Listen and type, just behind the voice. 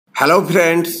Hello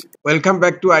friends, welcome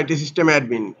back to IT System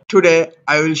Admin. Today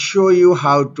I will show you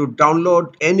how to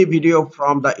download any video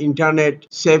from the internet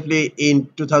safely in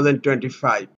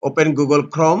 2025. Open Google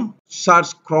Chrome,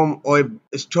 search Chrome Web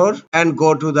Store and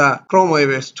go to the Chrome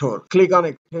Web Store. Click on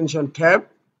Extension tab,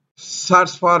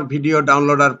 search for Video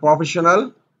Downloader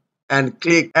Professional and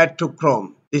click Add to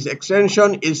Chrome. This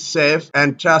extension is safe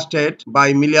and trusted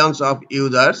by millions of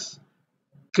users.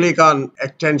 Click on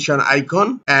extension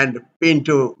icon and pin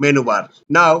to menu bar.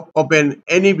 Now open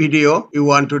any video you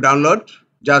want to download.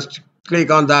 Just click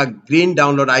on the green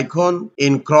download icon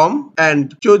in Chrome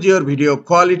and choose your video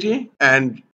quality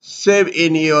and save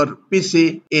in your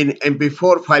PC in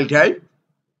MP4 file type.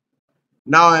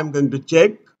 Now I'm going to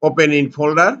check, open in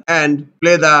folder and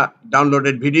play the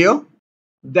downloaded video.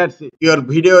 That's it. Your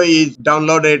video is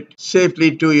downloaded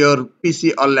safely to your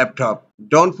PC or laptop.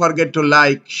 Don't forget to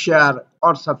like, share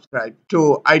or subscribe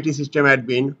to IT System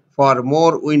Admin for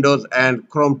more Windows and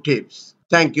Chrome tips.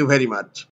 Thank you very much.